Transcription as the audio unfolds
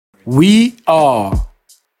We are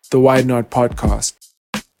the Why Not Podcast.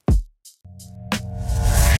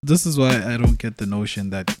 This is why I don't get the notion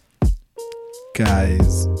that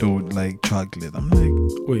guys don't like chocolate. I'm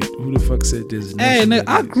like, Wait, who the fuck said there's no? hey,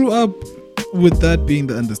 I grew up with that being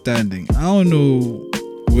the understanding. I don't know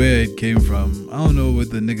where it came from. I don't know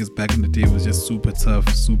whether niggas back in the day was just super tough,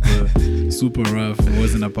 super rough. It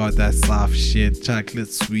wasn't about that soft shit. Chocolate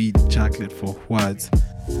sweet, chocolate for what?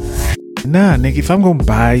 Nah, nigga, if I'm gonna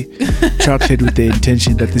buy chocolate with the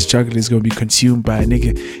intention that this chocolate is gonna be consumed by a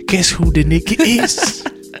nigga, guess who the nigga is?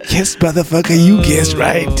 Yes, motherfucker, you guessed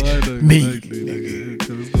right. Me. Exactly, nigga.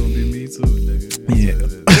 Because it's gonna be me too, nigga. Yeah.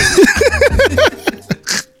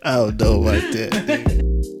 I don't know about that.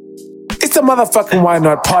 It's the motherfucking Why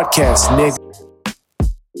Not Podcast, nigga.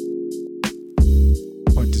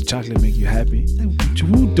 What, does chocolate make you happy?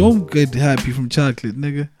 Who don't get happy from chocolate,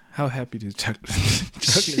 nigga? How happy does chocolate?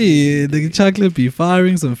 Shit, nigga, chocolate be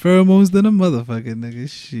firing some pheromones than a motherfucker, nigga.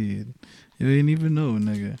 Shit, you ain't even know,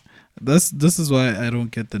 nigga. This is why I don't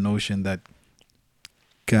get the notion that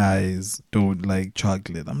guys don't like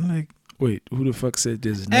chocolate. I'm like, Wait, who the fuck said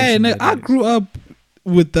there's no? hey, nigga, I grew up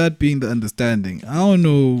with that being the understanding. I don't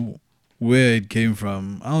know where it came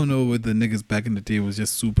from. I don't know whether niggas back in the day was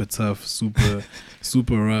just super tough, super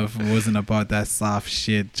rough. It wasn't about that soft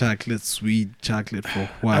shit. Chocolate sweet, chocolate for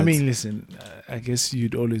what? I mean, listen, I guess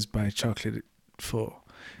you'd always buy chocolate for.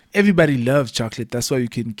 Everybody loves chocolate. That's why you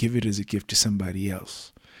can give it as a gift to somebody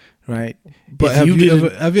else, right? But If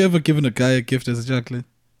have you ever given a guy a gift as a chocolate?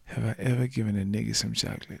 Have I ever given a nigga some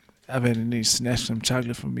chocolate? I've had a nigga snatch some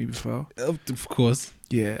chocolate from me before. Of course.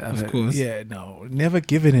 Yeah, Of course. Yeah, no, never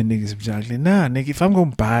given a nigga some chocolate. Nah, nigga, if I'm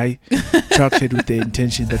gonna buy chocolate with the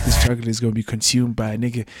intention that this chocolate is gonna be consumed by a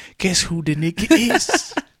nigga, guess who the nigga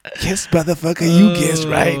is? Yes, motherfucker, you guessed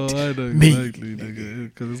right. I know Me. exactly, nigga.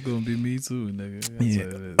 Because it's gonna be me too, nigga. That's Yeah.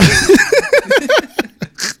 what it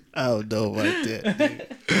is. I don't know about that.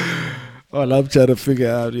 All I'm trying to figure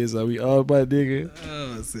out is, are we all my nigga?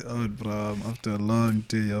 Oh, see, bro, after a long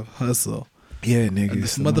day of hustle. Yeah, nigga. And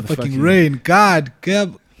It's this the motherfucking rain. God,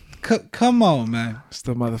 come on, man. It's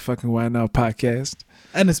the motherfucking Why Now Podcast.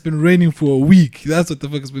 And it's been raining for a week. That's what the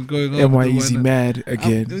fuck has been going on. NY Easy mad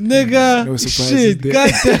again. Nigga, No surprises shit, there.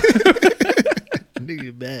 goddamn.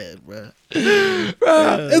 Nigga mad, bro.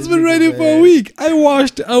 It's been raining for a week. I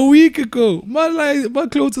washed a week ago. My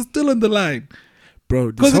clothes are still on the line.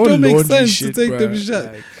 Bro, this Because it whole don't make laundry sense shit, to take bruh, them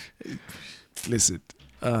shot. like, listen,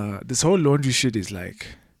 this whole laundry shit is like,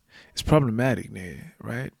 it's problematic, nigga,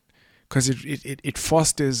 right? Because it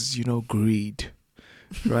fosters, greed,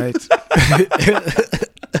 right?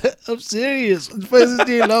 I'm serious. The person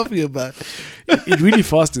you're laughing about. It really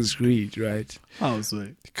fosters greed, right? How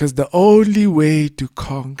sweet. Because the only way to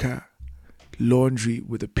conquer laundry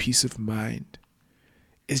with a peace of mind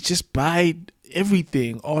is just buy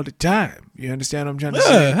everything all the time. You understand what I'm trying to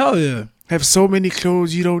say? Yeah, hell yeah. Have so many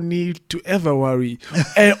clothes you don't need to ever worry.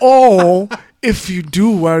 And or if you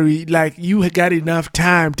do worry, like you got enough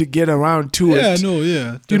time to get around to Yeah, it. no,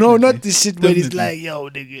 yeah. You know, definitely. not this shit where it's Definitely. like, yo,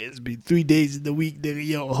 nigga, it's been 3 days in the week, nigga.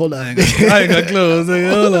 Yo, hold on. I ain't got clothes. Nigga.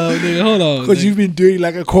 Hold on, nigga. Hold on. Because nigga. you've been doing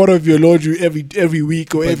like a quarter of your laundry every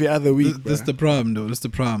week or But every other week. This bruh. the problem, though. This the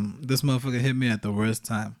problem. This motherfucker hit me at the worst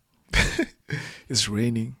time. It's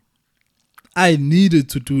raining. I needed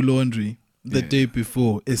to do laundry the Yeah. day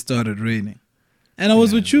before it started raining. And I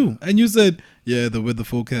was with you. And you said, yeah, the weather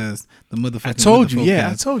forecast, the motherfucking I told you, weather yeah, I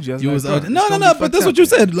forecast. told you. I was You like, was bro, out. it's No, gonna be but fucked that's up, what you man.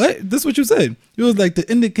 said, right? That's what you said. It was like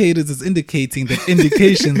the indicators is indicating that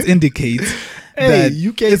indications indicate Hey, that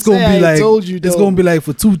you can't it's gonna say be I like told you, it's though. gonna be like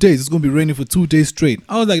for 2 days. It's gonna be raining for 2 days straight.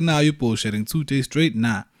 I was like, nah, you bullshitting. 2 days straight?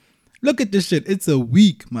 Nah. Look at this shit. It's a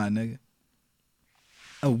week, my nigga.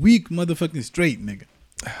 A week motherfucking straight, nigga.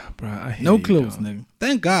 Bro, I hear No you, clothes, though. nigga.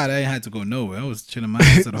 Thank God I ain't had to go nowhere. I was chilling my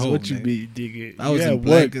ass at That's home. what you nigga. mean, nigga. I was You in at work,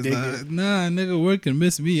 blankets. nigga. Nah, nigga, work can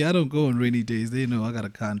miss me. I don't go on rainy days. They know I got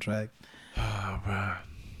a contract. Oh, bro.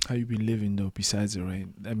 How you been living though? Besides the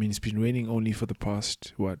rain, I mean, it's been raining only for the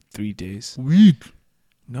past 3 days. Week.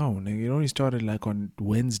 No, nigga, it only started like on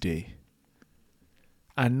Wednesday.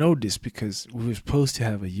 I know this because we were supposed to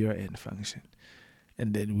have a year-end function,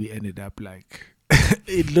 and then we ended up like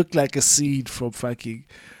it looked like a scene from fucking.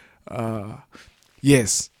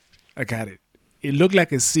 Yes, I got it. It looked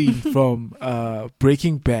like a scene from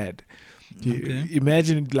Breaking Bad. Okay.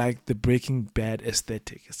 Imagine like the Breaking Bad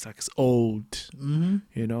aesthetic. It's like it's old, Mm-hmm.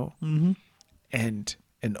 you know, Mm-hmm. and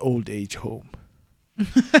an old age home.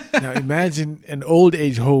 Now imagine an old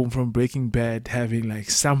age home from Breaking Bad having like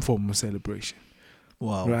some form of celebration.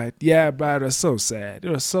 Wow. Right? Yeah, but it was so sad. It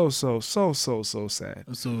was so sad.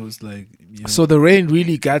 So it's like, So the rain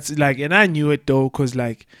really got like, and I knew it though, cause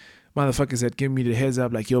like motherfuckers had given me the heads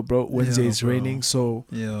up, like, yo, bro, Wednesday is bro. raining, so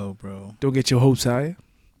yo, bro. don't get your hopes high.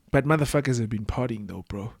 But motherfuckers have been partying though,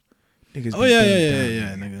 bro. Niggas Oh been yeah, burned yeah,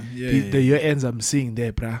 down, nigga. Yeah, The year ends I'm seeing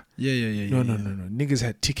there, bruh. yeah. No. Niggas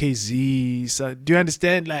had TKZ. So, do you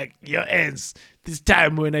understand? Like, your ends. This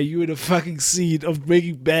time when you in the fucking scene of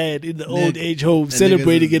Breaking Bad in the old age home,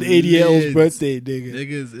 celebrating an 80-year-old's birthday, nigga.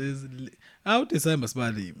 Niggas is out December,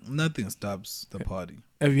 Smiley. Nothing stops the party.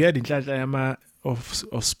 Have you had in Tlatlayama of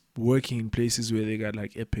working in places where they got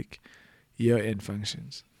like epic year-end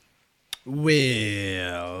functions?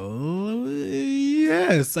 Well,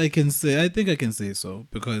 yes, I can say. I think I can say so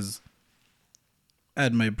because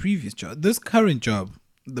at my previous job, this current job,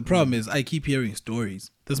 the problem is I keep hearing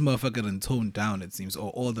stories. This motherfucker done toned down, it seems,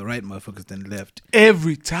 or all the right motherfuckers then left.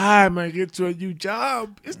 Every time I get to a new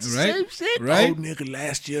job, it's the Right? same shit. Right? Oh, nigga,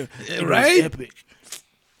 last year, it Right? was epic.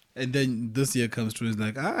 And then this year comes through, it's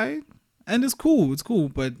like, all right. And it's cool,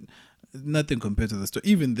 but nothing compared to the story.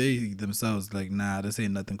 Even they themselves, like, nah, this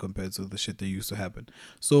ain't nothing compared to the shit that used to happen.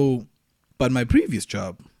 So, but my previous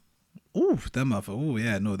job, that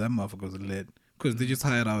motherfucker was lit. Because they just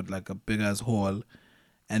hired out like a big ass hall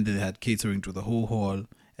and they had catering to the whole hall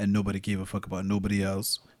and nobody gave a fuck about nobody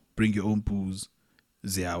else. Bring your own booze.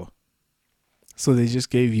 Ziao. So they just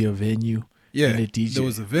gave you a venue. Yeah, and a DJ. there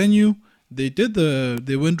was a venue. They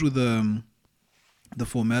went through the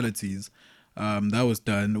formalities. That was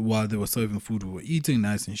done while they were serving food. We were eating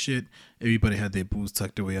nice and shit. Everybody had their booze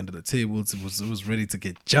tucked away under the tables. It was ready to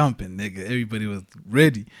get jumping, nigga. Everybody was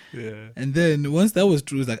ready. Yeah. And then once that was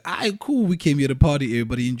true, it was like, alright, cool. We came here to party.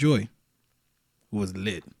 Everybody enjoy. It was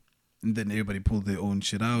lit. And then everybody pulled their own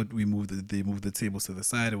shit out. They moved the tables to the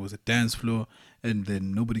side. It was a dance floor. And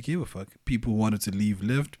then nobody gave a fuck. People wanted to leave,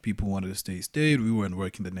 left. People wanted to stay, stayed. We weren't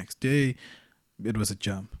working the next day. It was a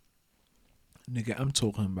jump. Nigga, I'm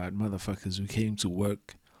talking about motherfuckers who came to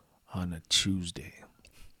work on a Tuesday.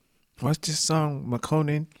 What's this song,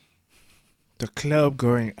 McConan? The club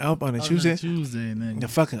going up on a Tuesday? Tuesday, nigga. The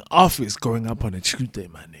fucking office going up on a Tuesday,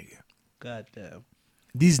 my nigga. Goddamn.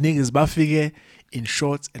 These niggas, my figure, in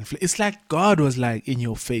shorts and it's like God was like, in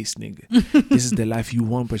your face, nigga. This is the life you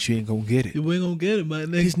want, but you ain't gonna get it. You ain't gonna get it, my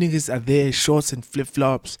nigga. These niggas are there, shorts and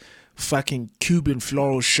flip-flops, fucking Cuban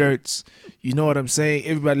floral shirts. You know what I'm saying?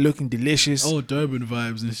 Everybody looking delicious. Oh, Durban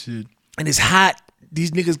vibes and shit. And it's hot.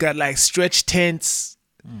 These niggas got like stretch tents.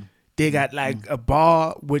 They got like a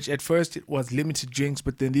bar, which at first it was limited drinks,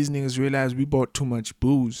 but then these niggas realized we bought too much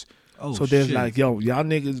booze. Oh, so they're shit. like, yo, y'all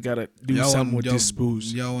niggas gotta do something with this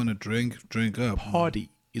booze. Y'all wanna drink up. Party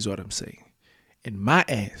is what I'm saying. And my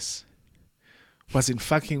ass was in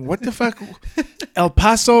fucking, what the fuck? El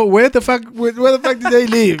Paso? Where the fuck did they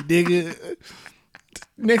live, nigga?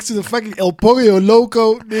 Next to the fucking El Pollo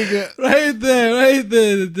Loco, nigga. Right there,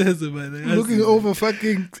 the desert, my nigga. Looking over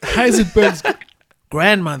fucking Heisenberg's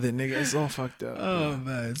grandmother, nigga. It's all fucked up. Oh,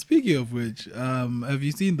 man. Speaking of which, have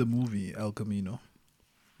you seen the movie El Camino?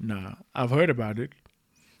 Nah, I've heard about it.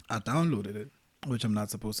 I downloaded it, which I'm not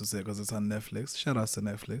supposed to say because it's on Netflix. Shout out to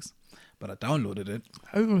Netflix. But I downloaded it.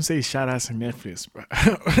 How you gonna say shout out to Netflix, bro?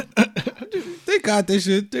 They got this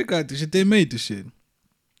shit. They made the shit.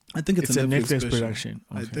 I think it's a Netflix special. production.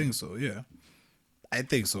 I Okay. think so, yeah. I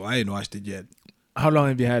think so. I ain't watched it yet. How long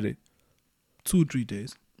have you had it? 2-3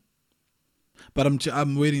 days. But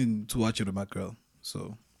I'm waiting to watch it with my girl.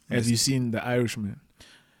 So Have you seen The Irishman?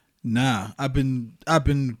 Nah, I've been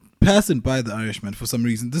passing by The Irishman for some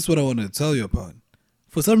reason. This is what I wanted to tell you about.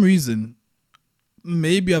 For some reason,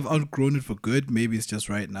 maybe I've outgrown it for good. Maybe it's just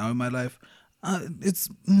right now in my life. It's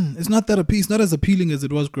not that appealing. It's not as appealing as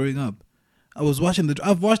it was growing up. I've watched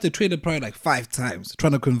the trailer probably like 5 times,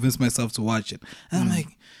 trying to convince myself to watch it. And I'm like,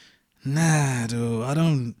 nah,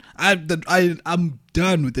 dude, I'm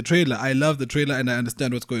done with the trailer. I love the trailer and I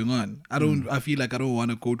understand what's going on. I feel like I don't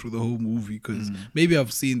want to go through the whole movie because maybe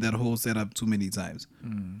I've seen that whole setup too many times.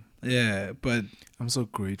 Yeah, but I'm so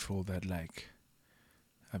grateful that like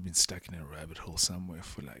I've been stuck in a rabbit hole somewhere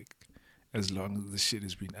for like as long as the shit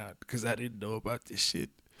has been out because I didn't know about this shit.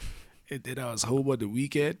 And then I was home on the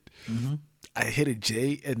weekend. I hit a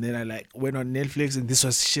J and then I like went on Netflix and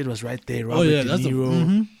shit was right there. Robert De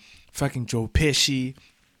Niro, fucking Joe Pesci.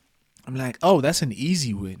 I'm like, oh, that's an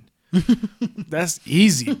easy win. That's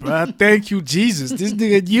easy, bro. Thank you, Jesus. This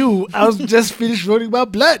nigga knew I was just finished running my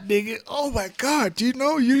blood, nigga. Oh my God. You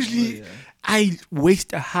know, usually I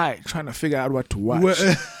waste a high trying to figure out what to watch.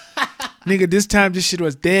 Nigga, this time this shit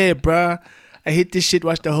was there, bro. I hit this shit,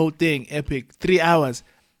 watched the whole thing. Epic. 3 hours.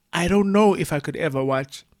 I don't know if I could ever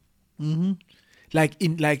watch.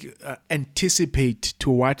 anticipate to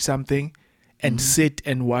watch something and sit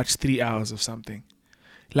and watch 3 hours of something.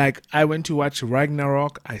 Like, I went to watch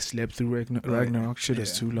Ragnarok. I slept through Ragnarok. Shit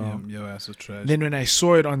is too long. Your ass was trash. Then when I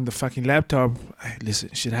saw it on the fucking laptop,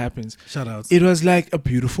 listen, shit happens. Shout outs. It was like a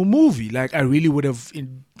beautiful movie. Like, I really would have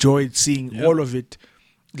enjoyed seeing all of it,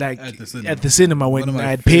 like at the cinema when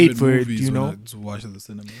I had paid for it, you know. To watch at the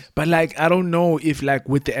cinema. But like, I don't know if like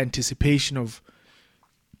with the anticipation of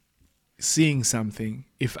seeing something,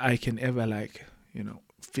 if I can ever like, you know,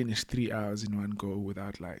 finish 3 hours in one go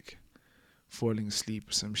without like falling asleep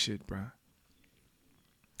or some shit, bruh.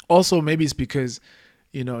 Also, maybe it's because,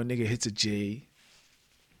 you know, a nigga hits a J.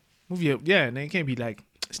 Movie, yeah, and it can't be like,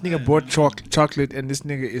 this nigga bought chocolate and this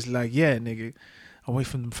nigga is like, yeah, nigga, away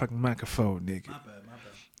from the fucking microphone, nigga. My bad.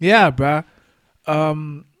 Yeah, bruh.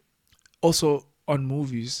 Also, on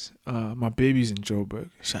movies, my baby's in Joburg.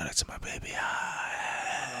 Shout out to my baby.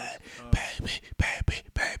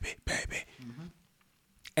 Baby.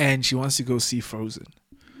 And she wants to go see Frozen.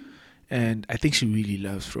 And I think she really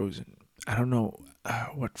loves Frozen. I don't know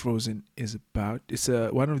what Frozen is about. It's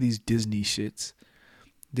one of these Disney shits.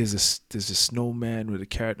 There's a snowman with a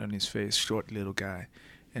carrot on his face, short little guy,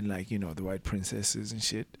 and like, you know, the white princesses and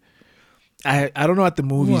shit. I don't know what the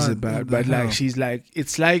movie's about, but like, she's like,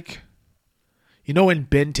 it's like, you know, when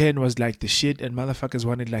Ben 10 was like the shit and motherfuckers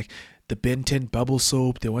wanted like the Ben 10 bubble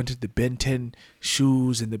soap, they wanted the Ben 10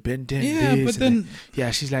 shoes and the Ben 10 this. But then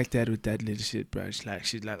she's like that with that little shit, bro.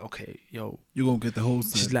 She's like, okay, yo, you gonna get the whole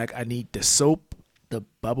set. She's like, I need the soap, the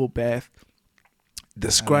bubble bath, the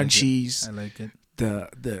scrunchies. I like it.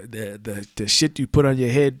 The shit you put on your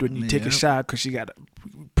head when you take a shower because you gotta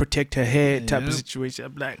protect her hair type of situation.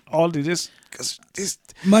 I'm like, all of this, because this.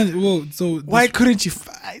 Why couldn't you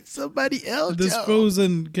find somebody else? This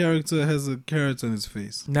Frozen character has a carrot on his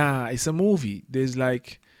face. Nah, it's a movie. There's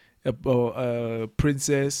like a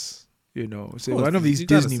princess, you know. So one of these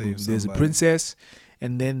Disney movies. There's a princess,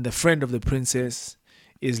 and then the friend of the princess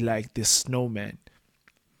is like this snowman.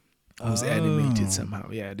 Was animated somehow.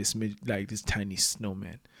 Yeah, this tiny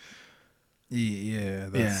snowman.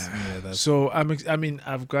 That's so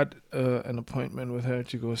I've got an appointment with her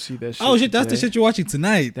to go see that shit. Oh shit, that's the shit you're watching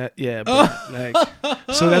tonight. Like,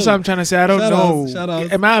 so that's what I'm trying to say. I don't know.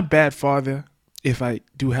 Am I a bad father if I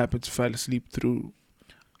do happen to fall asleep through?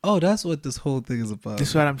 Oh, that's what this whole thing is about. This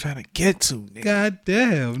is what I'm trying to get to, nigga. God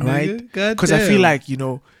damn, nigga. Right? Because I feel like, you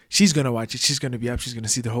know, she's gonna watch it. She's gonna be up. She's gonna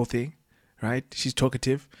see the whole thing. Right? She's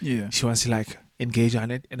talkative. Yeah. She wants to like engage on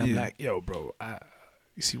it. And I'm like, yo, bro,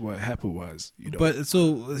 you see what happened was, you know. But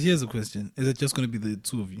so here's a question. Is it just going to be the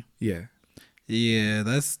two of you? Yeah. Yeah,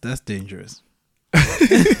 that's dangerous.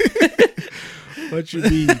 What you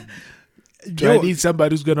mean? I need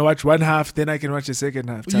somebody who's going to watch one half, then I can watch the second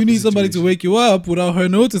half. You need somebody to wake you up without her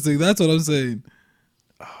noticing. That's what I'm saying.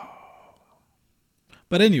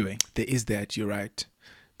 But anyway. There is that. You're right.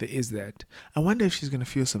 There is that. I wonder if she's gonna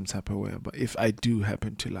feel some type of way, but if I do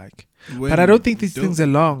happen to like, but I don't think these things are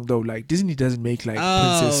long though. Like Disney doesn't make like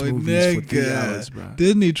princess movies for 3 hours, bro.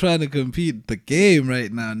 Disney trying to compete the game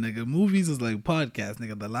right now, nigga. Movies is like podcasts,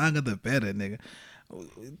 nigga. The longer the better, nigga.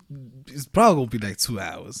 It's probably gonna be like 2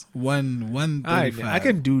 hours. One. I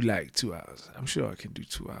can do like 2 hours. I'm sure I can do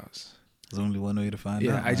 2 hours. There's only one way to find out.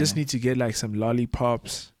 Yeah, I just need to get like some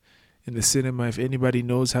lollipops in the cinema. If anybody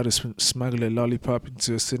knows how to smuggle a lollipop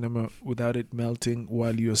into a cinema without it melting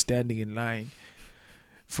while you're standing in line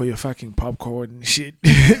for your fucking popcorn and shit. Do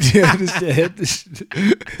you understand?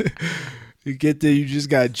 You get there, you just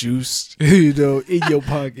got juice, you know, in your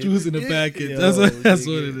pocket. Juice in the packet. Yo, that's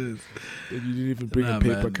what it is. And you didn't even bring a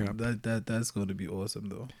paper cup. That's going to be awesome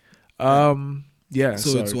though. Yeah.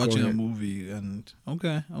 So it's watching a movie and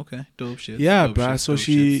okay, dope shit. Yeah, bruh. So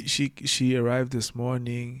she arrived this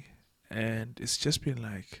morning. And it's just been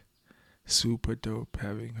like super dope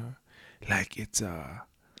having her. Like it's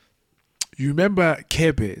you remember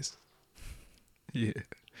Care Bears? Yeah.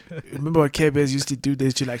 Remember what Care Bears used to do? They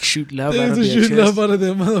used to like shoot love out of their chest. Love out of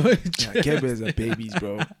their motherfucking chest. Yeah, Care Bears are babies,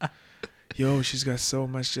 bro. Yo, she's got so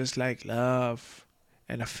much just like love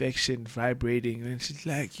and affection vibrating, and she's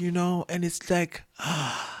like, you know, and it's like,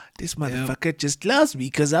 this motherfucker just loves me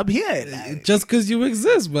because I'm here. Like, just because you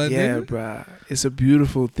exist, man. Yeah, bruh. It's a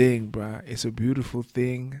beautiful thing, bruh. It's a beautiful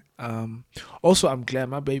thing. Also, I'm glad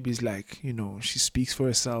my baby's like, you know, she speaks for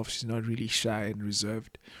herself. She's not really shy and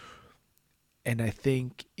reserved. And I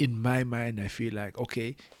think in my mind, I feel like,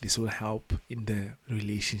 okay, this will help in the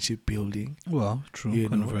relationship building. Well, true. You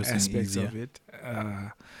know, aspects of it.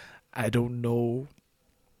 I don't know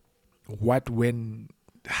what, when,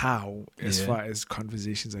 how as far as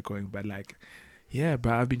conversations are going, but like, yeah,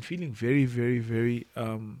 but I've been feeling very, very, very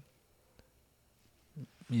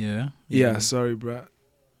Yeah, sorry, bro.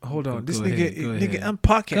 Hold on, this Go nigga, ahead. nigga, I'm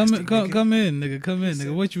podcasting. Come in,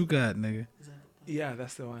 nigga. What you got, nigga? Yeah,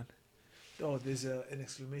 that's the one. Oh, there's an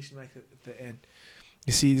exclamation mark at the end.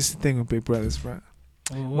 You see, this is the thing with Big Brothers, bro.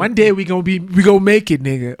 One day we gonna make it,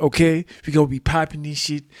 nigga. Okay, we gonna be popping this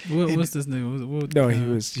shit. What's this nigga? No,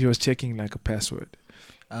 he was checking like a password.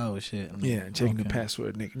 Oh shit. Yeah, checking the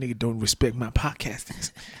password. Nigga don't respect my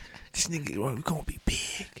podcasting. This nigga, we gonna be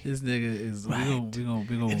big. This nigga is right. we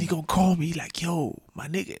gonna. And he gonna call me like, yo, my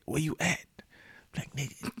nigga, where you at? Like,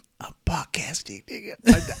 nigga, I'm podcasting, nigga, at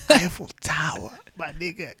the Eiffel Tower. My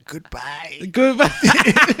nigga, goodbye.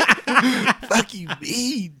 Fuck you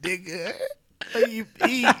mean, nigga. What you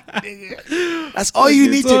mean, nigga? That's all you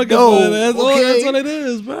need to know. That's all it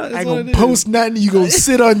is, bro. I gonna post nothing. You gonna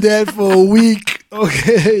sit on that for a week.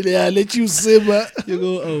 Okay, yeah, let you simmer. You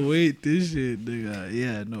go, oh wait, this shit, nigga.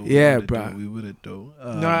 Yeah, no. Yeah, bro. We wouldn't do.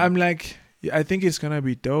 No, I'm like, I think it's gonna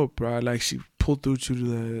be dope, bro. Like she pulled through to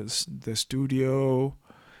the studio,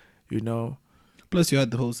 you know. Plus, you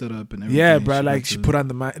had the whole setup and everything. Yeah, bro. Like she put on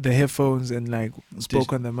the headphones and like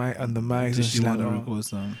spoke on the mic mics. Did she want to record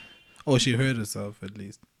some? Oh, she heard herself at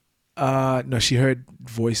least. No, she heard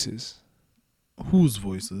voices. Whose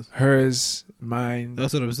voices? Hers, mine.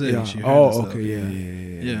 That's what I'm saying. Yeah. She heard herself. Okay,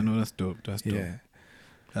 yeah. Yeah, no, that's dope. Yeah.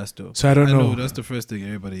 That's dope. So I don't know. That's the first thing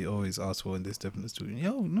everybody always asks for when they step in the studio.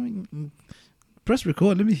 Yo, no, press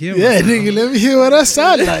record. Let me hear. Yeah, nigga, let me hear what I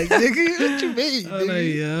sound like, nigga. What you mean? I'm like,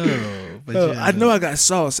 yo. But yeah, I know I got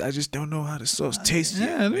sauce. I just don't know how the sauce tastes.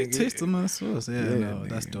 Yeah, let me taste my sauce. Yeah, no,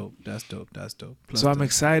 that's dope. That's dope. Plus so I'm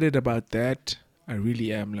excited about that. I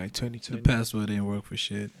really am. Like 2020. The password didn't work for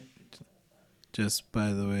shit. Just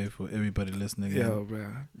by the way, for everybody listening. Yo, bro.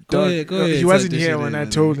 Go ahead. He wasn't here when I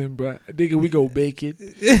told him, bro. Nigga, we go bake it.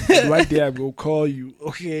 And right there, I'm going to call you,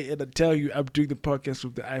 okay? And I tell you, I'm doing the podcast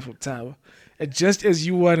from the Eiffel Tower. And just as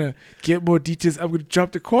you want to get more details, I'm going to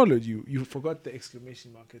drop the call on you. You forgot the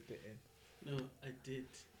exclamation mark at the end. No, I did.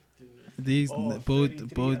 These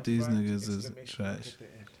both these niggas is trash.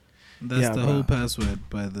 That's the whole password,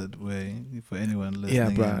 by the way, for anyone listening. Yeah,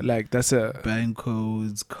 bro. Like that's a bank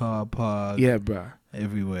codes, car park. Yeah, bro.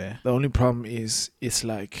 Everywhere. The only problem is it's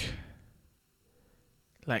like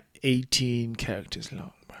 18 characters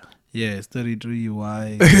long, bro. Yeah, it's 33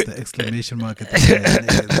 UI, the exclamation mark at the end.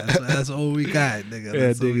 Nigga. That's all we got, nigga.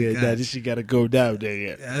 Yeah, nigga. Nah, this shit gotta go down,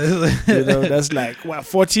 nigga. You know, that's like, what,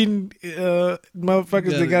 14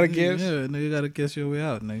 motherfuckers they gotta guess? Yeah, nigga, you gotta guess your way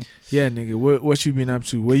out, nigga. Yeah, nigga. What you been up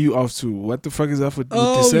to? Where you off to? What the fuck is up with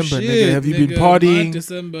Oh, December, shit, nigga? Have you been partying? My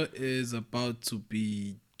December is about to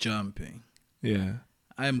be jumping. Yeah.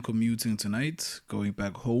 I am commuting tonight, going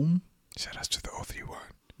back home. Shout out to the OT1.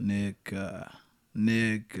 Nigga.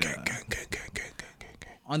 Gang.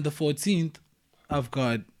 On the 14th, I've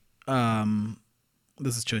got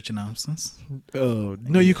this is church announcements. Oh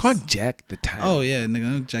no, you can't jack the time. Oh yeah, nigga,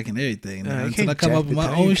 I'm jacking everything. Nah, Until I come up with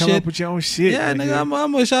my own shit. Come up with your own shit. Yeah, nigga, I'm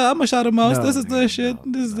gonna shout them out. No, this is their shit.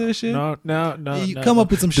 no, This is their shit. No. You come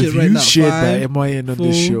up with some The shit right now. shit 5, by MIN on 4,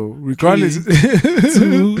 this show. Regardless.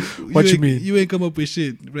 2. What you mean? You ain't come up with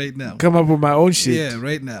shit right now. Come up with my own shit. Yeah,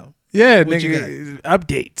 right now. Yeah, What you nigga.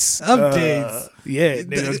 Updates. Yeah,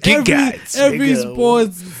 nigga. Every nigga.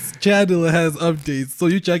 sports channel has updates, so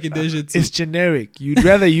you checking their shit too. It's generic. You'd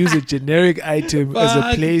rather use a generic item as a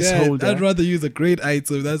Fuck placeholder. that. I'd rather use a great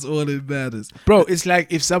item. That's all that matters. Bro, it's like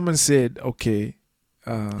if someone said, okay.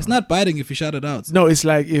 It's not biting if you shout it out. No, it's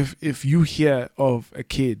like if you hear of a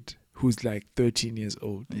kid who's like 13 years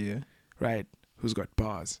old, Yeah. right, who's got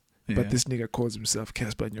bars. Yeah. But this nigga calls himself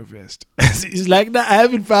Casper in your vest. He's like, nah, I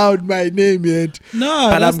haven't found my name yet. No,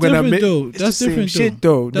 but that's I'm gonna different though. It's That's the same different shit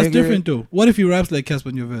though. That's nigga. different though. What if he raps like Casper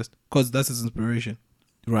in your vest? Because that's his inspiration.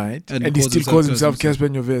 Right. And And he he calls still calls himself himself Casper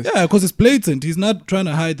in your vest. Yeah, because it's blatant. He's not trying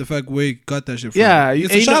to hide the fact where he got that shit from. Yeah,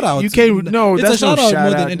 it's a shout out. You can't. No, It's that's a no shout out shout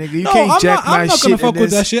more out, than nigga. You no, can't jack my I'm not shit. gonna fuck and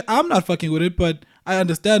with that this- shit. I'm not fucking with it, but I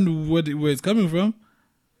understand where it's coming from.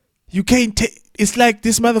 You can't take. It's like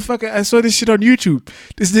this motherfucker. I saw this shit on YouTube.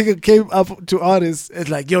 This nigga came up to artists and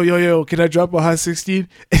like, yo, can I drop a hot 16?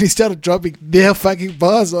 And he started dropping their fucking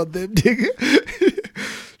bars on them, nigga.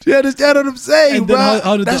 Do you understand what I'm saying, And then bro?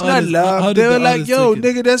 how did the That's not artist- love. how did They were the like, artist yo, take it?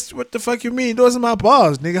 nigga, that's what the fuck you mean? Those are my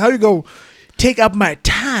bars, nigga. How you go take up my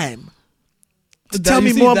time? to tell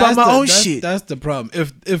me more about my own shit. That's the problem.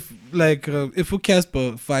 If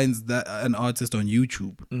Casper finds that an artist on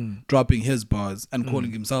YouTube dropping his bars and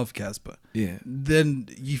calling himself Casper, then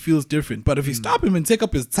he feels different. But if you stop him and take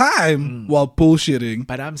up his time while bullshitting,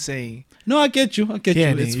 but I'm saying, no, I get you.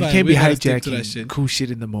 yeah, It's you fine. can't be We're gonna stick to that hijacking shit. cool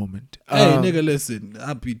shit in the moment. Hey, nigga, listen.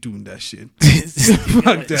 I'll be doing that shit.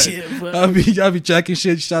 Fuck that. I'll be jacking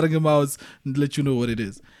shit, shouting him out, and let you know what it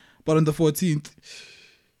is. But on the 14th,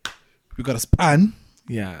 we got a span.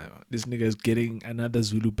 Yeah, this nigga is getting another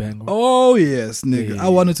Zulu banger. Oh yes, nigga. Yeah. I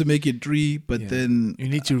wanted to make it 3, but then you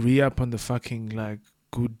need to re-up on the fucking like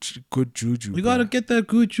good juju. we gotta get that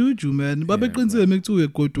good juju, man. Yeah,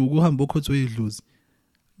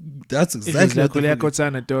 That's exactly what the fuck-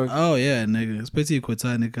 Kotsana, dog. Oh yeah, nigga. Especially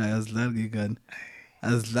Kotane guy as lalgi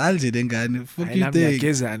as lalgi dengane. Fuck you think.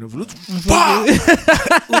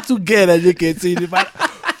 Together you can see the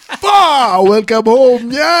welcome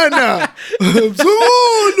home, Yana.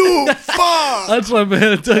 Zulu, Ultra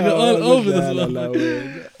man talking all over this one. No,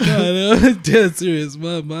 dead serious.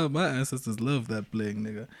 My ancestors love that playing,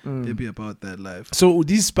 nigga. They be about that life. So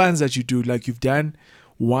these spans that you do, like you've done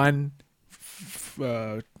one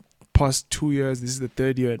past 2 years, this is the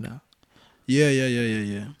 3rd year now. Yeah.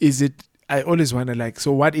 Is it, I always wonder, like,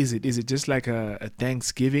 so what is it? Is it just like a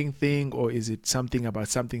Thanksgiving thing, or is it something about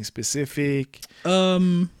something specific?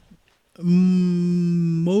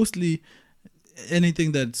 Mostly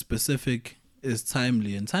anything that's specific is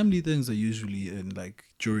timely, and timely things are usually in like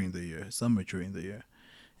during the year, somewhere during the year.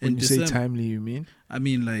 When you say timely, you mean? I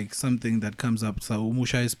mean like something that comes up. So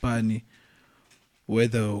umusha ispani,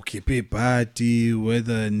 whether ukhiphe party,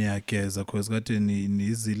 whether niyageza cause kade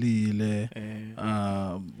nizilile,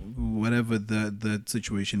 whatever the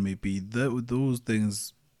situation may be. Those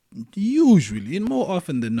things usually, and more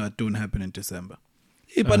often than not, don't happen in December.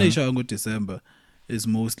 Ipanisha on December is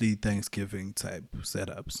mostly Thanksgiving type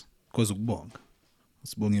setups. Because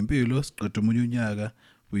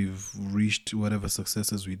we've reached whatever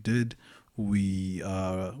successes we did. We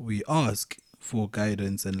ask for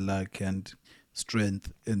guidance and luck and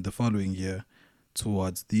strength in the following year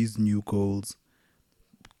towards these new goals.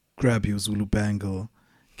 Grab your Zulu bangle.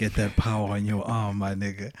 Get that power on your arm, my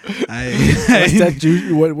nigga. What's that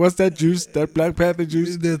juice? What's that juice? That Black Panther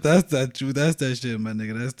juice? That's that juice. That's that shit, my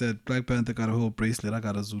nigga. That's that Black Panther got a whole bracelet. I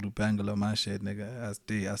got a Zulu bangle on my shit, nigga. I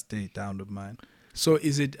stay down with mine. So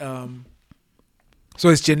is it so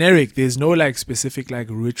it's generic? There's no like specific like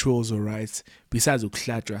rituals or rites besides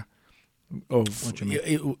ukhlatra of What you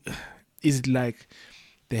mean? Is it like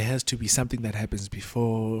there has to be something that happens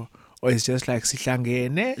before? Or it's just like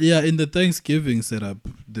sihlangene? Yeah, in the Thanksgiving setup,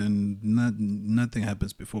 then nothing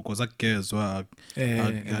happens before. Because akugezwa,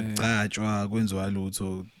 akugcatshwa, kwenziwa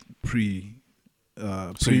lutho pre.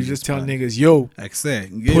 So you just tell niggas, yo,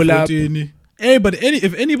 pull up. If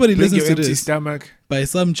anybody bring listens your to empty this, stomach. by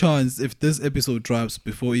some chance, if this episode drops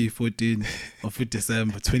before E14 of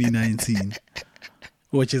December 2019,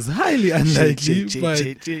 which is highly unlikely, but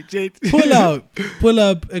pull up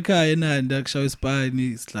ekhaya eNanda kushawa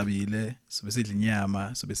isipani sihlabile sobe sidla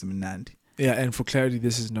inyama sobe simnandi. Yeah, and for clarity,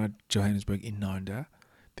 this is not Johannesburg in Nanda.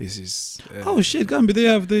 This is Oh shit, Gambi, they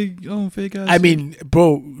have their own fake ass. I mean,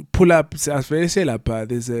 bro, pull up. As very say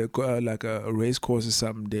there's a like a race course or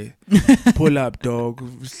something there. Pull up, dog.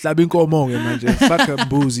 Slabing komong, imagine. Fuck a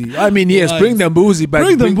boozy. I mean, yes, bring them boozy, but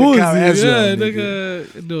bring them boozy. the cow as well. Yeah,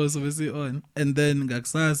 nigga. no, so we see on. And then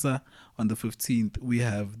Gaksasa on the 15th, we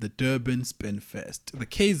have the Durban Spin Fest, the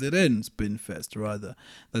KZN Spin Fest rather.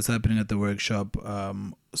 That's happening at the workshop,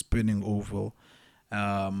 Spinning Oval.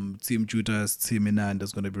 Team Judas, Team Inanda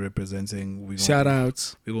is going to be representing. Shout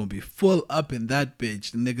outs. We're going to be full up in that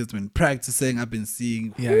bitch. The niggas been practicing. I've been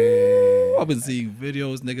seeing. Yeah. I've been seeing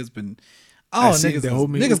videos. Niggas been. Oh,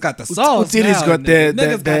 niggas got the sauce. Utili's got the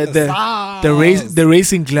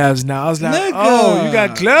racing gloves now. I was like, nigga, oh, you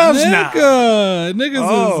got gloves now.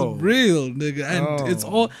 Niggas is real, nigga. And it's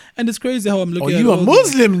all, and it's crazy how I'm looking at you a all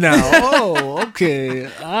Muslim now. Oh, okay.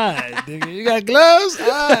 All right, nigga. You got gloves?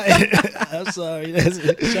 All right. I'm sorry.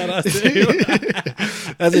 Shout out to you.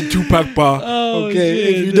 That's a Tupac bar. Oh, okay.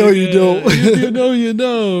 shit, If you know, you know. If you know, you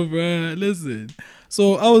know, bruh. Listen.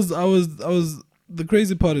 So I was, the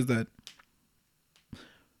crazy part is that,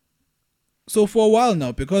 so for a while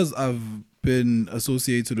now, because I've been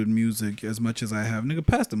associated with music as much as I have, nigga,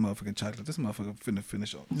 pass the motherfucking chocolate. This motherfucker finna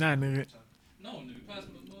finish off. Nah, nigga. No, nigga, pass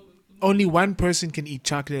the motherfucker. Only one person can eat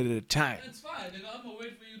chocolate at a time. That's fine, nigga. I'm gonna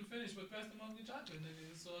wait for you to finish, but pass the motherfucking chocolate,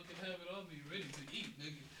 nigga, so I can have it on me ready to eat,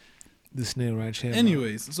 nigga. The snail right here.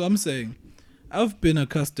 Anyways, so I'm saying, I've been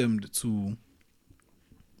accustomed to,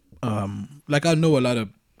 like I know a lot of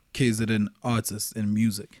KZN artists in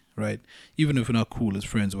music, right? Even if we're not cool as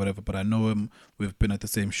friends or whatever, but I know him. We've been at the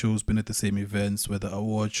same shows, been at the same events, whether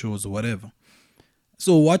award shows or whatever.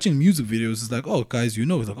 So watching music videos is like, oh, guys, you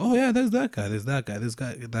know, it's like, oh yeah, there's that guy,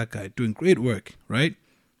 that guy doing great work, right?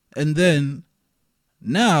 And then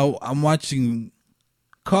now I'm watching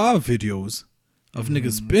car videos of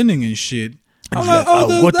niggas spinning and shit. I'm like, oh,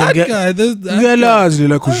 there's that guy. There's that guy. I'm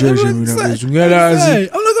like,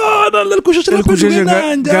 oh, little Kusheshe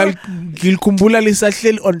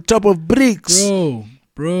on top of bricks.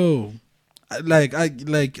 Bro. Like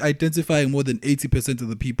identifying more than 80% of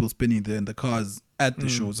the people spinning there in the cars at the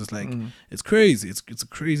shows. It's like it's crazy. It's a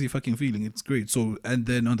crazy fucking feeling. It's great. So and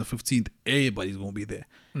then on the 15th, everybody's gonna be there.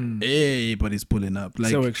 Everybody's pulling up.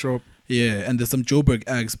 Like so yeah, and there's some Joburg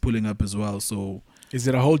acts pulling up as well. So is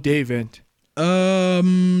it a whole day event?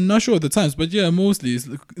 Not sure at the times, but yeah, mostly it's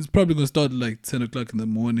probably gonna start at like 10 o'clock in the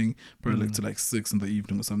morning, probably like to like 6 in the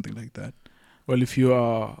evening or something like that. Well, if you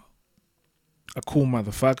are a cool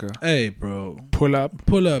motherfucker, hey bro, pull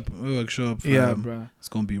up workshop. Yeah, bro, it's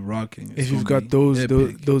gonna be rocking. If you've got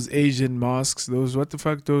those Asian masks, those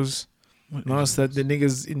masks that the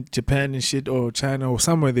niggas in Japan and shit or China or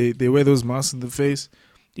somewhere they wear those masks in the face.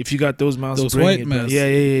 If you got those masks, those white masks,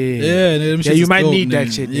 yeah, you might need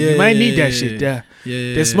that shit. You might need that shit. Yeah.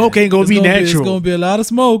 The smoke ain't gonna be natural. It's gonna be a lot of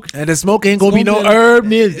smoke, and the smoke ain't gonna be no herb.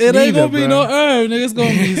 It ain't gonna be no herb. Nigga, it's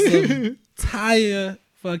gonna be some tire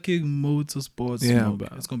fucking motorsport smoke. Bro.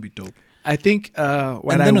 It's gonna be dope. I think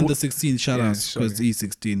and then on the 16th, shout out because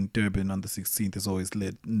E16 Durban on the 16th is always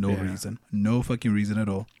lit. No fucking reason at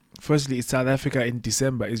all. Firstly, it's South Africa in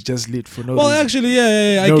December. It's just lit for no reason. Well, actually,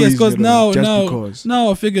 I guess because now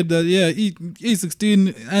I figured that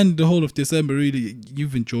E16 and the whole of December really,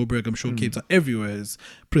 even Joburg, I'm sure Cape Town, everywhere is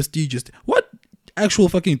prestigious. What actual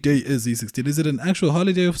fucking day is E16? Is it an actual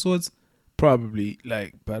holiday of sorts? Probably,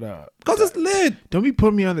 but because it's lit. Don't be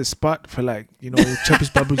putting me on the spot for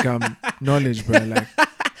Chopper's bubblegum knowledge, bro.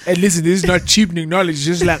 And listen, this is not cheapening knowledge.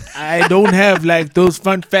 It's just I don't have those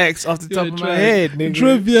fun facts off the top of my head, nigga.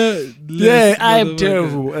 Trivia. Yeah, I am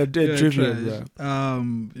terrible at trivia, bro.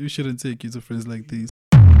 You shouldn't take you to friends like these.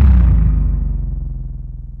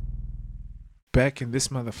 Back in this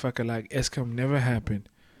motherfucker, Eskom never happened.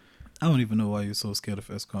 I don't even know why you're so scared of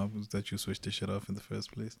Eskom that you switched the shit off in the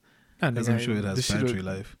first place. As I'm sure it has battery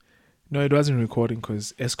life. No, it wasn't recording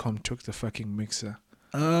because Eskom took the fucking mixer.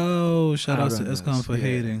 Oh, shout out to Eskom for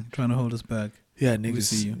hating, trying to hold us back. Yeah,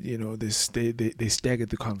 niggas, they staggered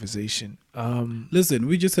the conversation. Listen,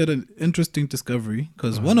 we just had an interesting discovery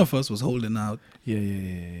because one of us was holding out.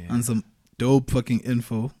 Yeah. On some dope fucking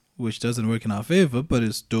info, which doesn't work in our favor, but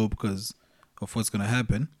it's dope because of what's gonna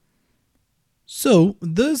happen. So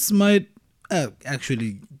this might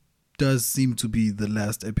actually does seem to be the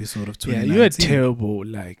last episode of 2019. Yeah, you're a terrible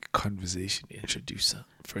conversation introducer.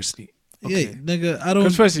 Firstly. Okay. Yeah, nigga, I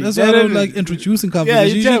don't. Firstly, that's why I don't like introducing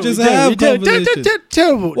conversations. You should just have conversations.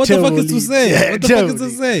 Terrible. What the fuck is to say? What the fuck is to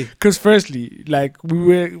say? Because firstly, we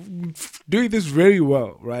were doing this very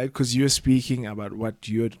well, right? Because you're speaking about what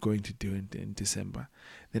you're going to do in December.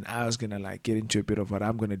 Then I was gonna get into a bit of what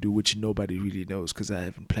I'm gonna do, which nobody really knows because I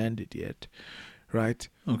haven't planned it yet, right?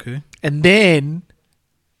 Okay. And then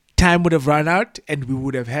time would have run out, and we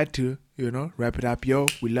would have had to, wrap it up. Yo,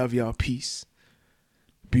 we love y'all. Peace.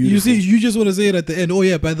 Beautiful. You see, you just want to say it at the end. Oh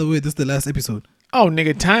yeah, by the way, this is the last episode. Oh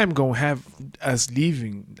nigga, time gonna have us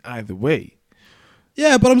leaving either way.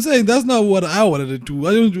 Yeah, but I'm saying that's not what I wanted to do.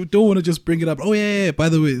 I don't want to just bring it up. Oh yeah, by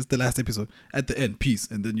the way, it's the last episode. At the end, peace,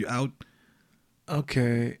 and then you're out.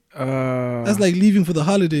 Okay. That's like leaving for the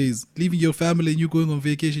holidays, leaving your family and you going on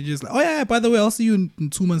vacation. Just like, oh yeah, by the way, I'll see you in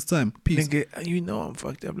 2 months' time. Peace. Nigga, I'm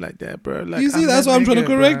fucked up like that, bro. You see, that's why I'm trying to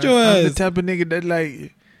correct your ass. I'm the type of nigga that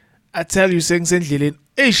I tell you,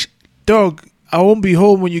 ish, dog, I won't be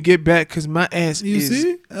home when you get back because my ass you is. You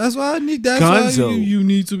see? That's why I need. That's why you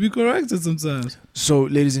need to be corrected sometimes. So,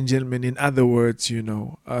 ladies and gentlemen, in other words,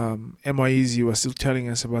 MYEZ was still telling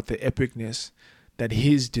us about the epicness that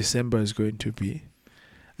his December is going to be.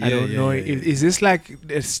 I don't know. Is this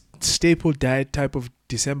a staple diet type of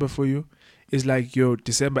December for you? Is your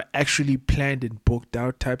December actually planned and booked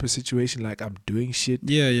out type of situation? I'm doing shit.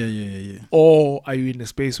 Yeah. Or are you in a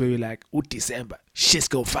space where you're December, shit's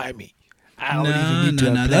gonna find me. I don't even need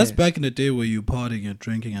to plan. That's back in the day where you partying and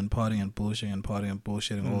drinking and partying and bullshitting and partying and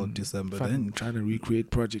bullshitting all of December. Then trying to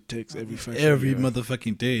recreate Project X every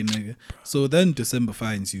motherfucking day, nigga. So then December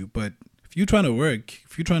finds you. But if you're trying to work,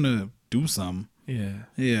 if you're trying to do something,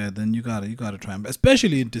 then you gotta try and,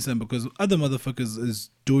 especially in December, because other motherfuckers is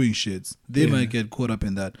doing shits. They might get caught up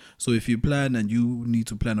in that. So if you plan and you need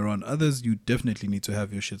to plan around others, you definitely need to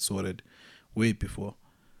have your shit sorted way before.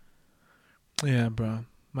 Yeah, bro.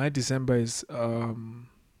 My December is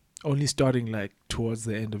only starting like towards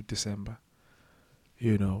the end of December.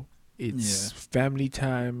 You know, it's family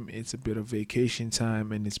time, it's a bit of vacation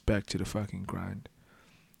time, and it's back to the fucking grind.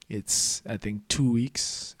 It's, I think, 2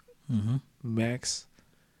 weeks Mm-hmm. max.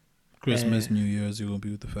 Christmas, New Year's, you're gonna be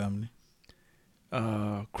with the family.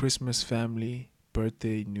 Christmas, family,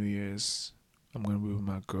 birthday, New Year's, I'm gonna be with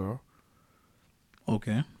my girl.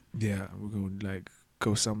 Okay. Yeah, we're gonna like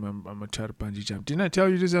go somewhere. I'm gonna try to bungee jump. Didn't I tell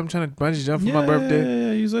you this? I'm trying to bungee jump for Yeah, my birthday.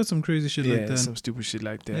 yeah, you said some crazy shit like that. some stupid shit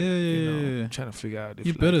like that. Yeah, you know, yeah. I'm trying to figure out if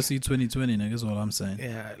You better see 2020, nigga. That's all I'm saying.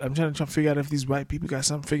 Yeah, I'm trying to figure out if these white people got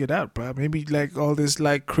something figured out, bro. Maybe like all this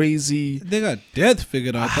like crazy They got death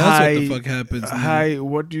figured out. That's high, what the fuck happens. nigga. high.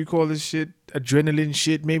 What do you call this shit? Adrenaline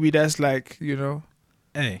shit. Maybe that's like, you know.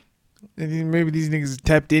 Hey, Maybe these niggas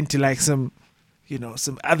tapped into like some, you know,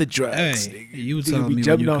 some other drugs. Hey, nigga. you Niggas tell be me when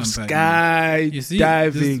jumping you off come back, you see,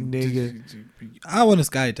 skydiving, nigga. I want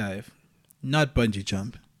to skydive, not bungee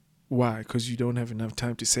jump. Why? Because you don't have enough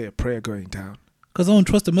time to say a prayer going down. Cause I don't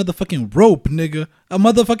trust a motherfucking rope, nigga. A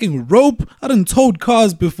motherfucking rope? I done towed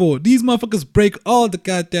cars before. These motherfuckers break all the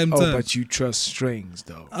goddamn time. Oh, but you trust strings,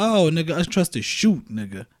 though. Oh, nigga, I trust a chute,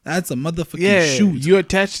 nigga. That's a motherfucking chute. You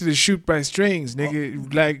attached to the chute by strings,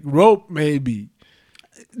 nigga. Like rope, maybe.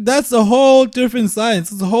 That's a whole different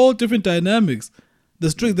science. It's a whole different dynamics. The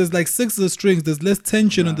string, there's like 6 of the strings. There's less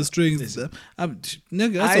tension on the strings.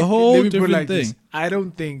 Nigga, that's a whole let me put it different like thing. this. I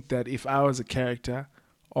don't think that if I was a character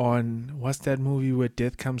on what's that movie where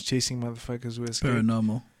death comes chasing motherfuckers with escape?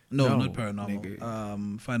 Paranormal. No, No, not paranormal.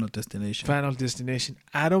 nigga. Final Destination. Final Destination.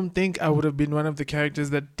 I don't think I would have been one of the characters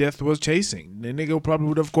that death was chasing. The nigga probably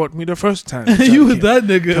would have caught me the first time. You were that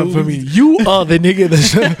nigga. Come for me. You are the nigga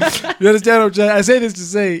that. You understand what I'm saying? I say this to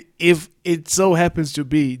say, if it so happens to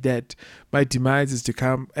be that my demise is to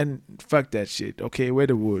come, and fuck that shit. Okay, where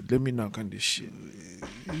the wood? Let me knock on this shit.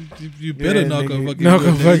 You better Yeah, knock nigga. on fucking Knock wood,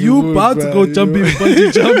 on nigga. fucking You wood, about to bruh, go you jumping, know?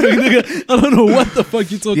 bungee jumping, nigga. I don't know what the fuck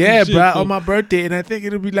you talking Yeah, shit bro, for. on my birthday, and I think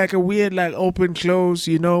it'll be like a weird, like open close,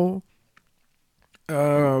 you know,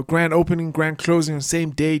 grand opening, grand closing,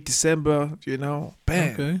 same day, December, you know,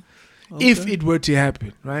 bam. Okay. If it were to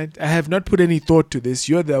happen, right? I have not put any thought to this.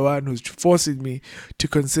 You're the one who's forcing me to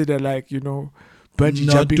consider, like, you know, bungee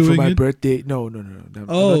Not jumping for doing my it? birthday. No. I'm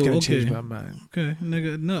Oh, not gonna okay. change my mind. Okay,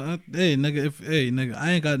 nigga, no, nigga,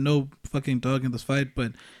 I ain't got no fucking dog in this fight,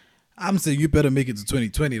 but I'm saying you better make it to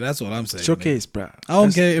 2020. That's what I'm saying. Showcase, bro. I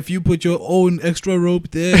don't care if you put your own extra rope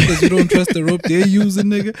there because you don't trust the rope they're using,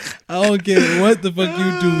 nigga. I don't care what the fuck you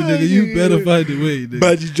do, nigga. You better find a way, nigga.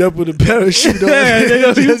 Bungee jump with a parachute on. Yeah,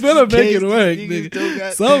 nigga, you Just better in make case it work, these nigga. niggas don't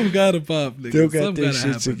got- Some gotta pop, nigga. Don't got Some their gotta shit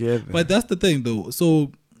happen. together. But that's the thing, though.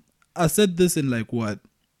 So I said this in like what,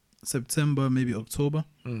 September, maybe October,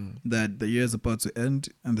 that the year's about to end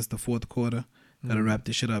and it's the fourth quarter. Gotta wrap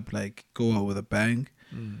this shit up, like go out with a bang.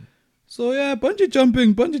 So yeah, bungee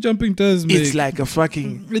jumping does make It's like a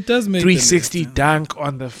fucking it does make the 360 list. dunk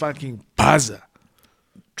on the fucking buzzer.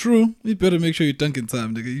 True. You better make sure you dunk in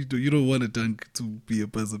time, nigga. You don't want to dunk to be a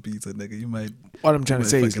buzzer beater, nigga. You might. What I'm trying to might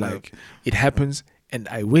say fuck is it up. like it happens and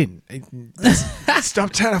I win.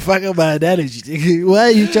 Stop trying to fuck up my analogy. nigga. Why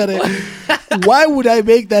are you trying to? Why would I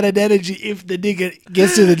make that analogy if the nigga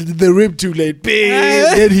gets to the rim too late? Bing,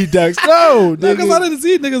 then he dunks. No, No, because I nigga. didn't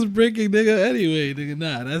see niggas breaking, nigga. Anyway, nigga,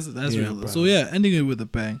 nah, that's Yeah, real. bro. So yeah, ending it with a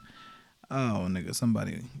bang. Oh, nigga,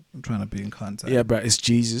 somebody I'm trying to be in contact. Yeah, bro. It's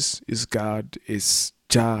Jesus. It's God. It's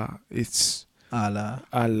Jah. It's Allah.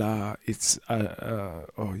 Allah. It's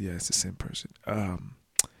oh yeah, it's the same person.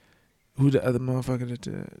 Who the other motherfucker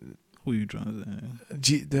that Who you trying to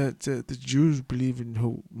say? the Jews believe in?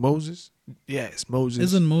 Who? Moses? Yes, Moses.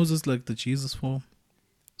 Isn't Moses like the Jesus form?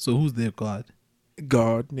 So who's their God?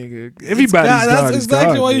 God, nigga. It's Everybody's God. God. That's is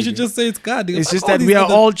exactly God, why you nigga. should just say it's God. Nigga. It's Fuck just all that these we are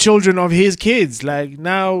other- all children of His kids. Like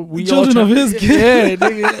now we Children all of His kids. Yeah,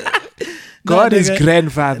 nigga. God is nigga.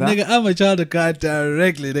 grandfather. Nigga, I'm a child of God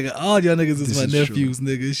directly, nigga. All y'all niggas is This my is true. nephews,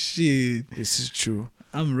 nigga. Shit. This is true.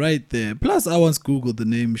 I'm right there. Plus, I once Googled the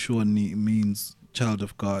name Sean means child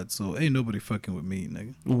of God, so ain't nobody fucking with me,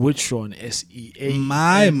 nigga. Which Sean? SEA.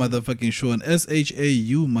 My motherfucking Sean,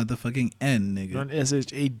 SHAU motherfucking N, nigga. Not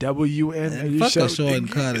SHAWN. Are you Fuck a sure? Sean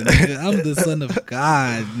Carter, nigga. I'm the son of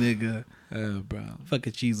God, nigga. Bro. Fuck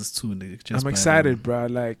a Jesus too, nigga. Just I'm by excited, bro.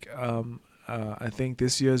 Like, I think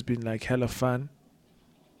this year's been like hella fun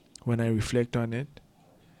when I reflect on it.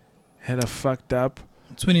 Hella fucked up.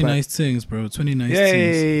 20 But- nice things, bro. 20 nice Yeah,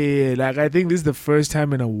 things. Like, I think this is the first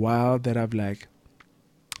time in a while that I've like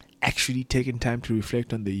actually taken time to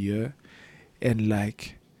reflect on the year and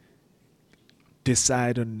like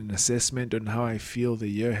decide on an assessment on how I feel the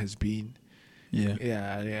year has been. Yeah.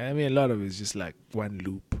 Yeah. I mean, a lot of it's just like one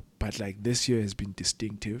loop. But like this year has been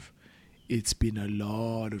distinctive. It's been a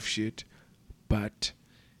lot of shit. But,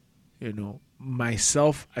 you know,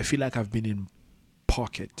 myself, I feel like I've been in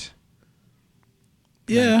pocket.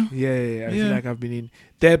 Yeah. Like, I feel like I've been in.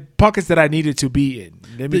 There are pockets that I needed to be in.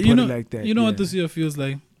 Let me put it like that. You know what this year feels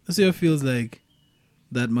like? This year feels like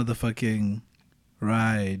that motherfucking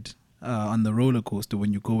ride on the roller coaster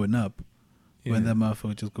when you're going up. When that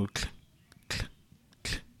motherfucker just go click, click,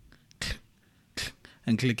 click, click, click,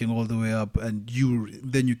 and clicking all the way up, and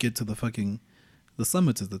then you get to the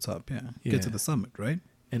summit is the top, Get to the summit, right?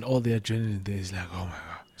 And all the adrenaline there is like, oh my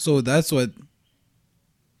god. So that's what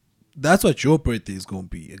your birthday is gonna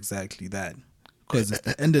be, exactly that. Because it's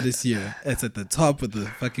the end of this year. It's at the top of the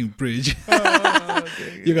fucking bridge.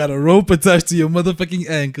 You got a rope attached to your motherfucking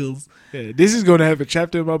ankles. Yeah, this is gonna have a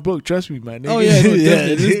chapter in my book. Trust me, man. Oh yeah, no,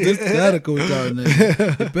 definitely. This gotta go down.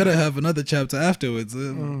 It better have another chapter afterwards.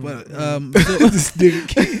 But this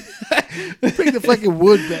nigga bring the fucking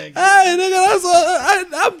wood back. Hey,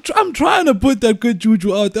 nigga, I'm trying to put that good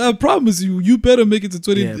juju out there. I promise you, you better make it to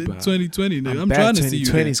 2020, nigga. I'm trying to see you.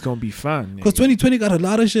 2020 is gonna be fun. Because 2020 got a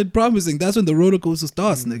lot of shit promising. That's when the roller coaster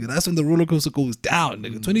starts, nigga. That's when the roller coaster goes down,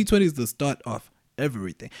 nigga. 2020 is the start of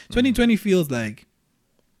everything. 2020 feels like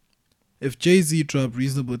if Jay-Z dropped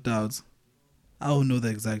Reasonable Doubts, I don't know the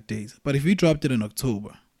exact dates, but if he dropped it in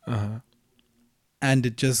October, and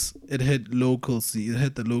it hit the local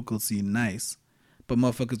scene nice, but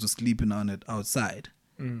motherfuckers were sleeping on it outside,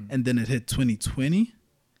 and then it hit 2020,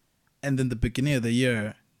 and then the beginning of the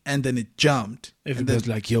year, and then it jumped. Everybody's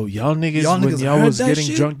like, yo, y'all niggas when y'all was getting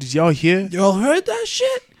shit? Drunk, did y'all hear? Y'all heard that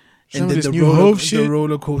shit? Some and then the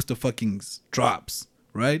roller coaster fucking drops,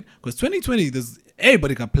 right? Because 2020,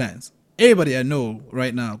 everybody got plans. Everybody I know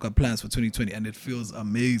right now got plans for 2020, and it feels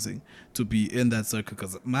amazing to be in that circle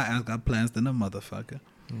because my ass got plans than a motherfucker.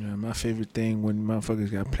 Yeah, my favorite thing when motherfuckers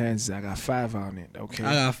got plans is I got 5 on it, okay?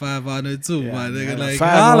 I got 5 on it too, my nigga. Like,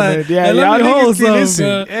 5 on it. Yeah, let me hold some,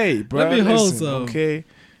 bro. Hey, bro, let me hold some. Okay?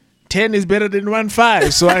 10 is better than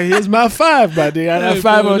 1.5, so here's my 5, my nigga. I got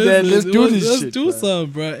 5 on that. Let's do this shit. Let's do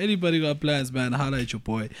something, bro. Anybody got plans, man, holla at your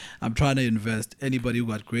boy. I'm trying to invest. Anybody who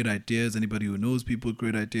got great ideas, anybody who knows people with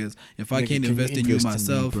great ideas. If I can't invest in you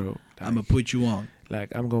myself, I'm going to put you on.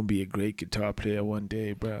 Like, I'm going to be a great guitar player one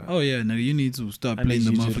day, bro. Oh, yeah, nigga. You need to start playing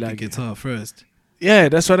the motherfucking guitar first. Yeah,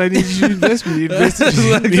 that's what I need you to invest me. Invest in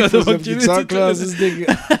me for some guitar classes,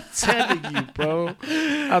 nigga. I'm telling you, bro.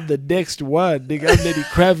 I'm the next one, nigga. I'm Lenny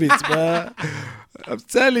Kravitz, bro. I'm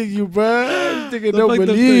telling you, bro. Nigga, don't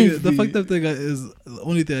believe me. The fucked up thing is, the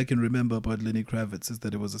only thing I can remember about Lenny Kravitz is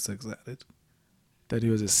that he was a sex addict. That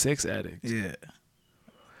he was a sex addict? Yeah.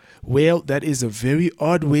 Well, that is a very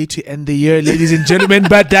odd way to end the year, ladies and gentlemen,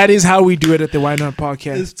 but that is how we do it at the Why Not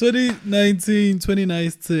Podcast. It's 2019, 20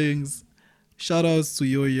 nice things. Shout outs to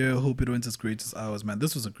your year. Hope it went as great as ours, man.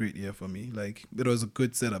 This was a great year for me. Like, it was a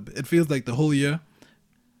good setup. It feels like the whole year,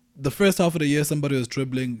 the first half of the year, somebody was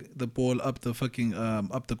dribbling the ball up the fucking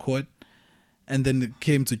up the court, and then it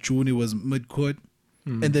came to June. It was mid court,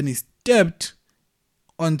 and then he stepped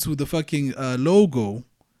onto the fucking logo,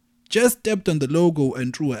 just stepped on the logo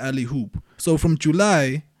and threw an alley hoop. So from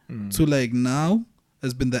July to like now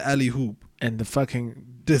has been the alley hoop. And the fucking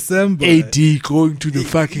December AD going to the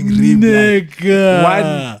fucking rim, nigga.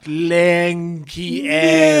 Like, one lanky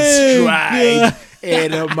ass stride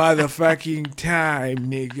at a motherfucking time,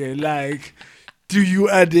 nigga. Like, do you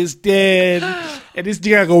understand? And this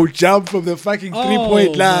nigga go jump from the fucking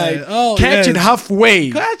 3-point line, catch it halfway,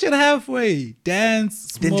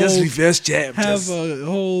 dance, smoke, then just reverse jam, have a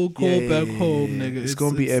whole call back home, nigga. It's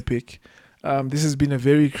gonna be epic. This has been a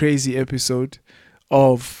very crazy episode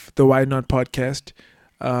of the Why Not Podcast.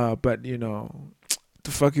 But you know,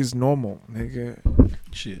 the fuck is normal, nigga.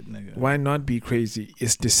 Shit, nigga. Why not be crazy?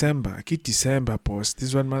 It's December. Get December, boss.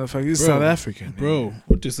 This one motherfucker is South African. Bro,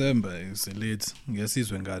 what December is late. Guess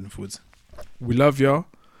he's when garden food. We love y'all.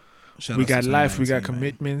 We got life, we got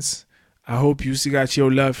commitments. I hope you still got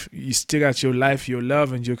your love. You still got your life, your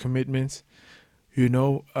love, and your commitments. You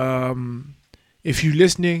know, if you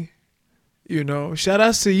listening, you know, shout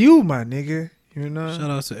outs to you, my nigga. You know, shout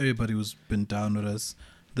out to everybody who's been down with us.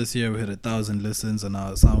 This year we hit 1,000 listens on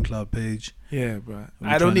our SoundCloud page. Yeah, bro.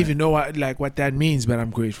 I don't even know what that means, but I'm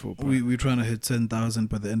grateful, bro. We're trying to hit 10,000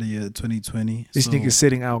 by the end of year 2020. This nigga's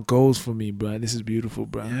setting out goals for me, bro. This is beautiful,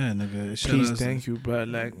 bro. Yeah, nigga. Please, thank you, bro.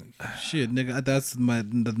 Like, shit, nigga. That's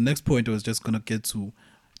the next point I was just gonna get to.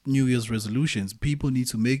 New Year's resolutions. People need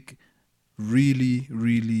to make really,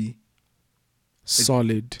 really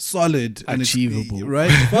solid. and Achievable.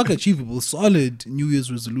 right? Fuck achievable, solid New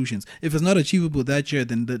Year's resolutions. If it's not achievable that year,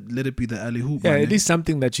 then let it be the alley hoop. Yeah, man. at least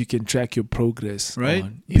something that you can track your progress Right?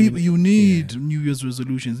 on. People, you need yeah. New Year's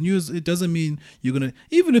resolutions. New Year's, it doesn't mean you're gonna,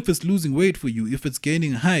 even if it's losing weight for you, if it's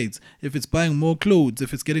gaining height, if it's buying more clothes,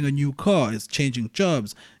 if it's getting a new car, it's changing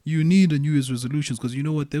jobs, you need a New Year's resolutions because you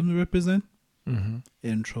know what them represent?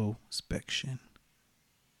 Introspection.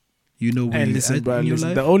 You know where And you're listen, at bro, in your listen,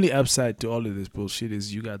 life? the only upside to all of this bullshit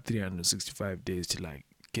is you got 365 days to like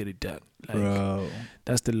get it done. Like, Bro.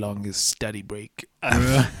 that's the longest study break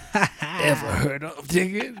I've ever heard of.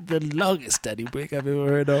 Nigga. The longest study break I've ever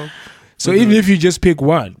heard of. So even if you just pick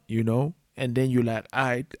one, you know, and then you're like, all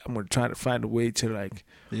right, I'm gonna try to find a way to like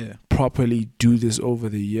properly do this over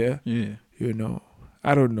the year. Yeah. You know,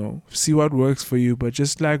 I don't know. See what works for you, but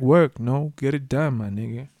just like work, no, get it done, my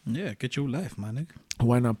nigga. Yeah, get your life, my nigga.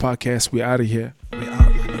 Why Not Podcast? We out of here. We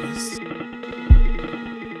out, my niggas.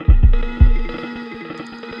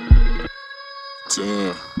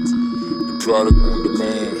 Damn, the product on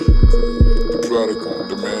demand. The product on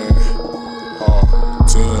demand.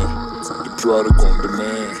 Damn, the product on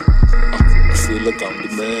demand. I feel like I'm the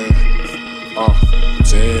man.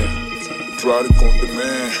 Damn, the product on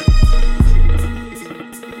demand.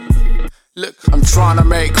 Look, I'm trying to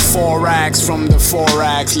make 4 racks from the 4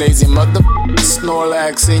 racks. Lazy mother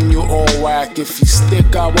Snorlax and you all whack. If you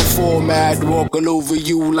stick our format, walk all over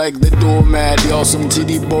you like the doormat. Y'all some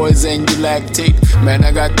titty boys and you lactate. Man,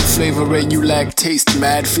 I got the flavor and you lack taste.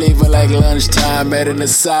 Mad flavor like lunchtime at an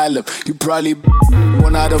asylum. You probably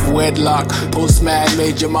one out of wedlock. Postman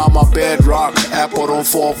made your mama bedrock. Apple don't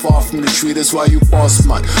fall far from the tree, that's why you boss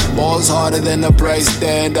man. Balls harder than a price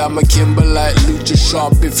stand. I'm a Kimberlite, Lucha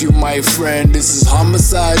Sharp if you my friend. This is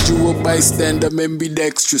homicide, you a bystander,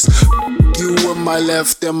 ambidextrous. You with my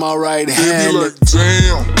left and my right They hand. be like,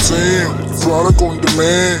 damn, product on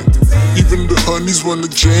demand. Even the honeys wanna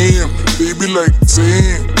jam. They be like,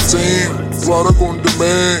 damn, product on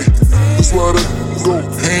demand. That's why they go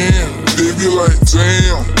ham. They be like,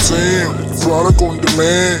 damn, product on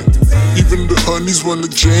demand. Even the honeys wanna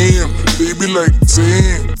jam. They be like,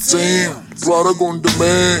 damn, product on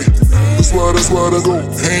demand. That's why they go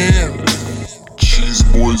ham. Cheese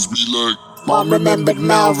boys be like, Mom remembered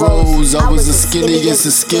Melrose. I was as skinny as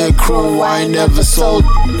a scarecrow. I ain't never sold,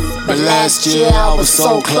 but last year I was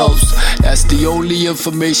so close. That's the only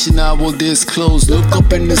information I will disclose. Look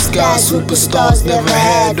up in the sky, superstars never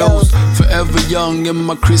had those. Forever young in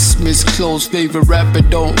my Christmas clothes. Favorite rapper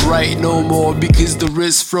don't write no more because the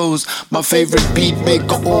wrist froze. My favorite beat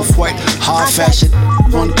maker off-white, high fashion,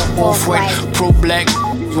 want the off-white. Pro black,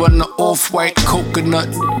 want the off-white coconut.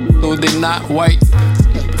 No, they not white.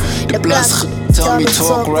 The bloods tell me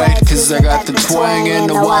talk right, cause I got the twang and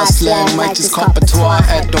the wild slang. Might just compatoir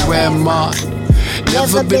at the Wemar.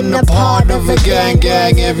 Never been a part of a gang,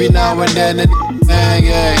 every now and then a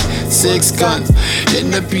gang. 6 guns,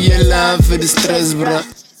 then I be alive for the stress, bruh.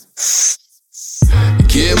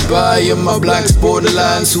 Getting by in my blocks,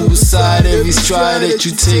 borderline suicide. Every stride that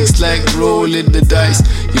you take's like rolling the dice.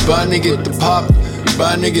 You bound to get the pop, you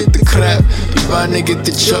bound to get the crap, you bound to get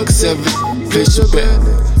the chucks, every place you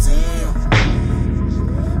bet.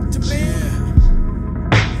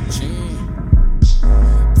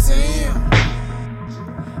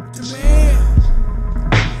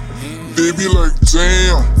 they be like,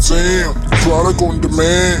 damn, product on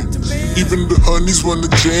demand. Even the honeys wanna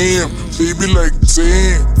jam. They be like,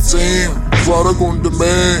 damn, product on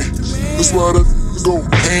demand. That's why they go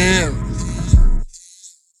ham.